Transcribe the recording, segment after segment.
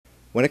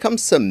When it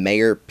comes to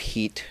Mayor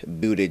Pete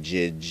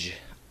Buttigieg,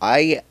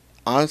 I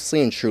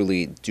honestly and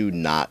truly do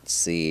not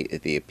see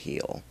the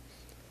appeal.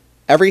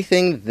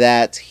 Everything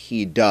that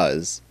he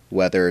does,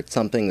 whether it's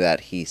something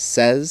that he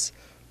says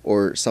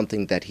or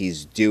something that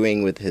he's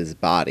doing with his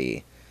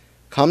body,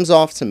 comes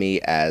off to me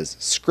as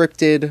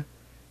scripted,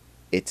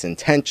 it's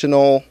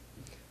intentional,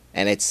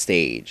 and it's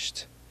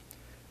staged.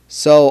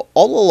 So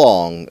all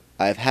along,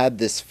 I've had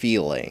this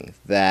feeling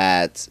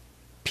that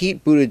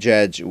Pete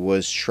Buttigieg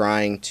was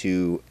trying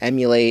to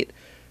emulate,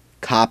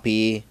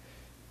 copy,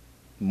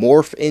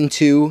 morph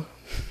into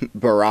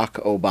Barack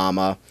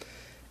Obama,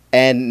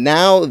 and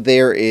now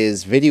there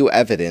is video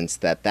evidence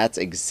that that's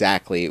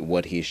exactly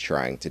what he's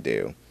trying to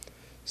do.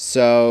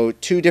 So,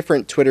 two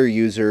different Twitter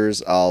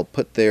users, I'll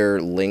put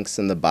their links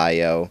in the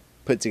bio,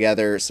 put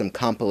together some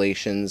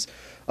compilations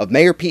of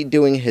Mayor Pete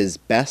doing his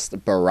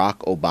best Barack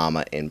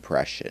Obama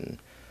impression.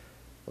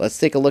 Let's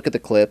take a look at the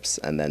clips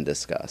and then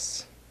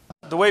discuss.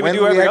 The way we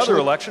do every other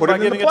election, by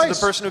giving it to the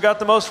person who got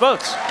the most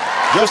votes.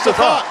 Just a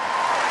thought.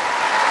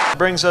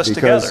 Brings us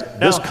together.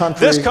 Now,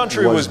 this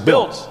country was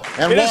built.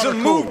 It is a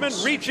movement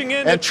reaching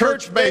into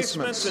church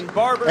basements and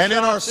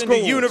barbershops, into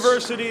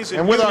universities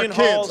and union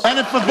halls. And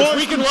if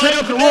we can light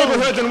up a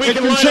neighborhood, then we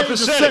can light up a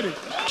city.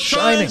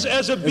 Shines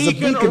as a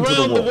beacon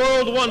around the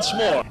world once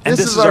more. And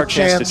this is our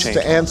chance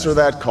to answer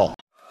that call.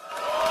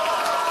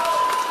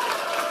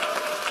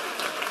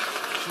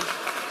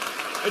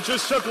 It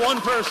just took one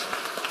person.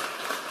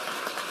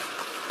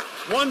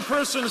 One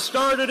person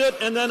started it,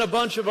 and then a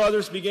bunch of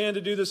others began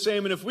to do the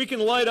same. And if we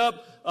can light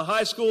up a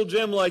high school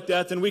gym like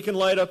that, then we can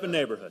light up a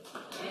neighborhood.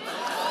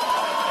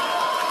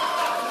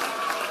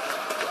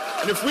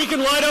 And if we can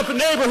light up a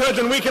neighborhood,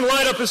 then we can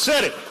light up a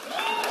city. And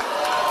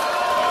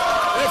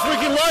if we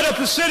can light up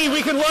a city,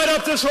 we can light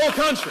up this whole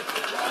country.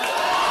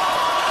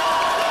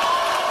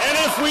 And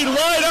if we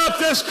light up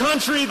this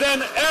country,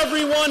 then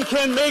everyone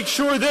can make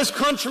sure this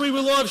country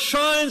we love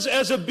shines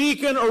as a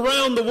beacon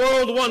around the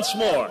world once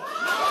more.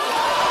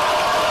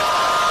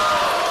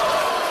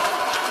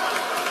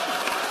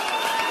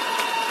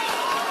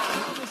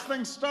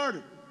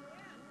 Started.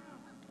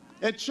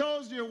 It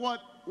shows you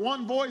what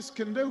one voice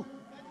can do.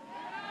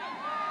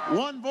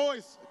 One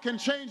voice can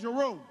change a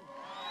room.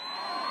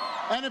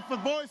 And if a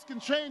voice can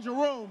change a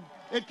room,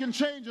 it can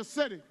change a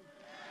city.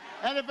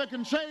 And if it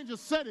can change a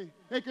city,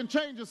 it can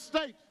change a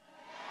state.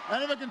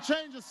 And if it can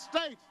change a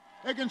state,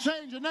 it can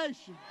change a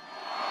nation.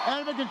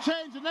 And if it can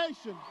change a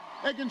nation,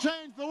 it can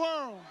change the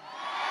world.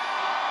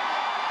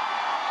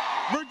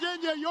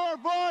 Virginia, your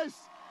voice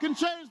can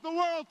change the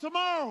world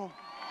tomorrow.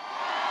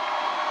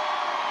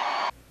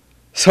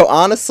 So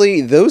honestly,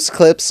 those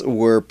clips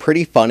were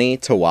pretty funny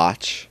to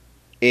watch.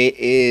 It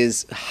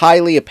is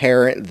highly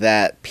apparent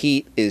that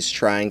Pete is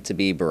trying to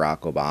be Barack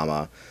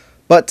Obama.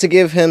 But to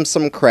give him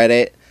some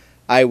credit,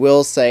 I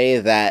will say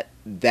that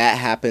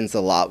happens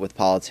a lot with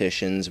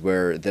politicians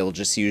where they'll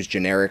just use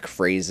generic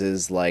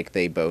phrases like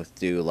they both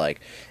do, like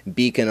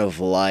beacon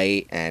of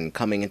light and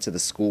coming into the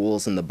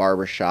schools and the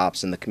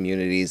barbershops and the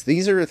communities.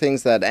 These are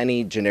things that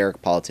any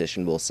generic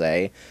politician will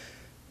say.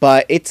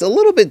 But it's a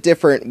little bit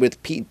different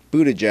with Pete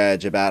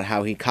Buttigieg about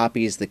how he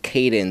copies the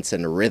cadence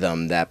and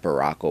rhythm that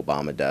Barack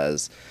Obama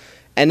does.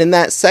 And in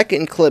that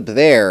second clip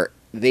there,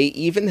 they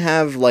even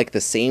have like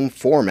the same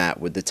format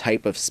with the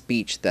type of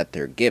speech that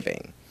they're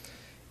giving.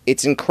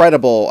 It's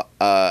incredible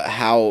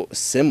how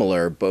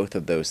similar both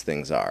of those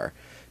things are.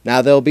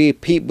 Now, there'll be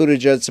Pete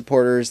Buttigieg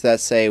supporters that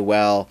say,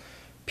 well,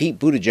 Pete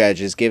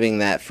Buttigieg is giving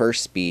that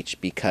first speech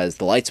because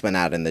the lights went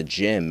out in the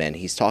gym and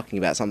he's talking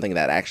about something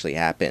that actually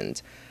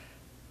happened.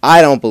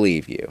 I don't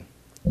believe you.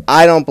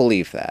 I don't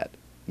believe that.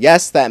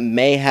 Yes, that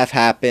may have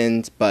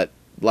happened, but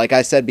like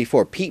I said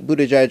before, Pete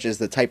Buttigieg is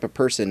the type of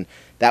person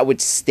that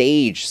would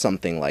stage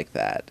something like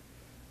that.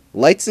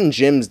 Lights in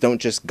gyms don't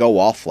just go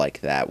off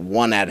like that,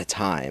 one at a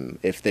time,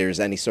 if there's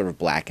any sort of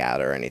blackout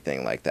or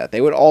anything like that.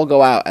 They would all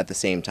go out at the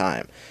same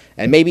time.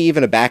 And maybe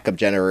even a backup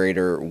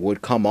generator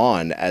would come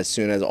on as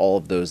soon as all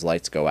of those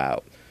lights go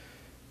out.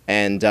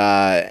 And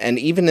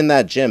even in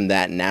that gym,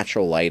 that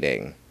natural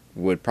lighting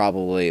would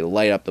probably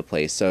light up the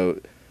place. So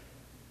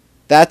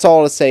that's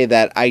all to say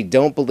that I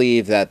don't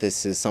believe that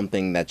this is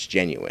something that's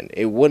genuine.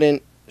 It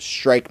wouldn't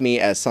strike me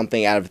as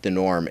something out of the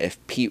norm if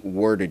Pete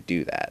were to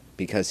do that,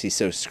 because he's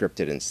so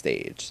scripted and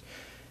staged.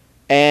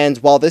 And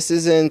while this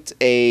isn't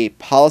a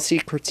policy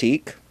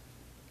critique,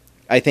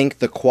 I think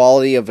the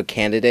quality of a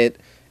candidate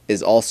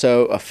is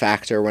also a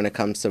factor when it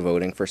comes to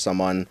voting for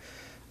someone.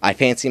 I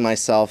fancy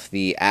myself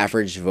the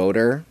average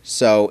voter,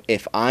 so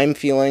if I'm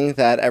feeling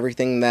that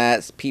everything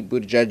that Pete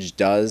Buttigieg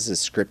does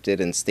is scripted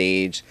and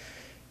staged,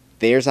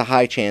 there's a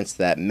high chance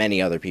that many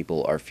other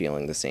people are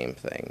feeling the same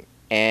thing.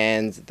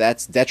 And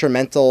that's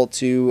detrimental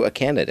to a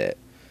candidate.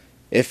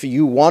 If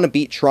you want to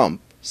beat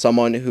Trump,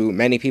 someone who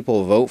many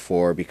people vote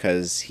for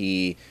because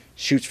he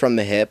shoots from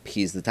the hip,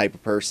 he's the type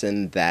of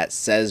person that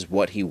says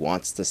what he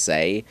wants to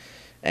say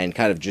and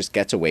kind of just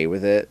gets away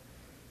with it,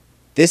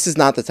 this is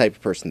not the type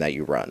of person that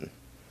you run.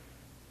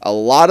 A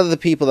lot of the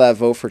people that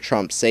vote for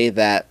Trump say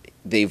that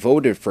they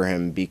voted for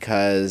him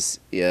because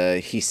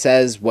he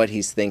says what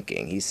he's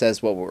thinking. He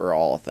says what we're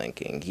all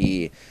thinking.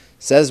 He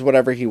says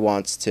whatever he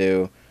wants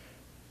to,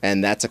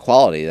 and that's a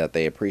quality that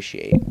they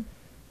appreciate.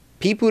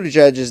 Pete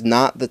Buttigieg is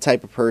not the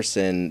type of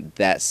person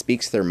that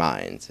speaks their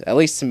mind, at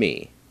least to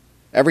me.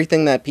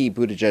 Everything that Pete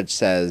Buttigieg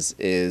says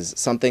is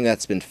something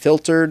that's been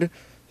filtered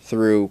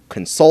through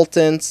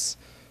consultants,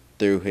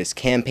 through his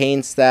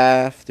campaign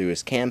staff, through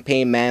his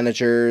campaign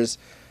managers,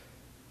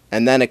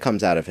 and then it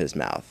comes out of his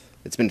mouth.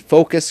 It's been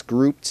focus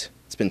grouped.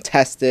 It's been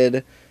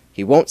tested.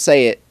 He won't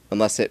say it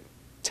unless it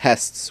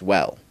tests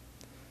well.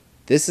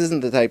 This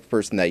isn't the type of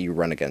person that you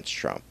run against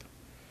Trump.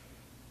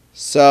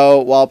 So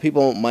while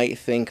people might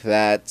think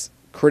that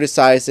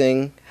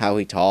criticizing how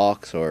he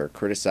talks or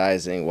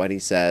criticizing what he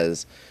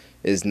says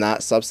is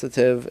not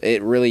substantive,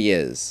 it really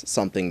is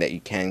something that you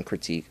can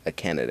critique a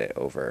candidate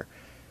over.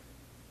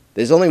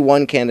 There's only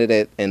one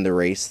candidate in the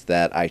race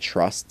that I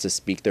trust to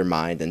speak their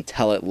mind and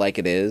tell it like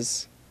it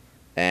is,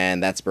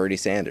 and that's Bernie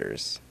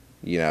Sanders.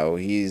 You know,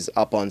 he's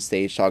up on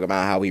stage talking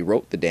about how he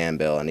wrote the damn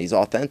bill, and he's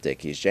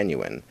authentic, he's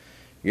genuine.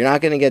 You're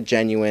not going to get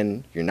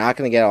genuine, you're not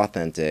going to get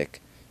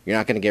authentic, you're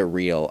not going to get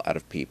real out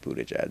of Pete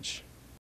Buttigieg.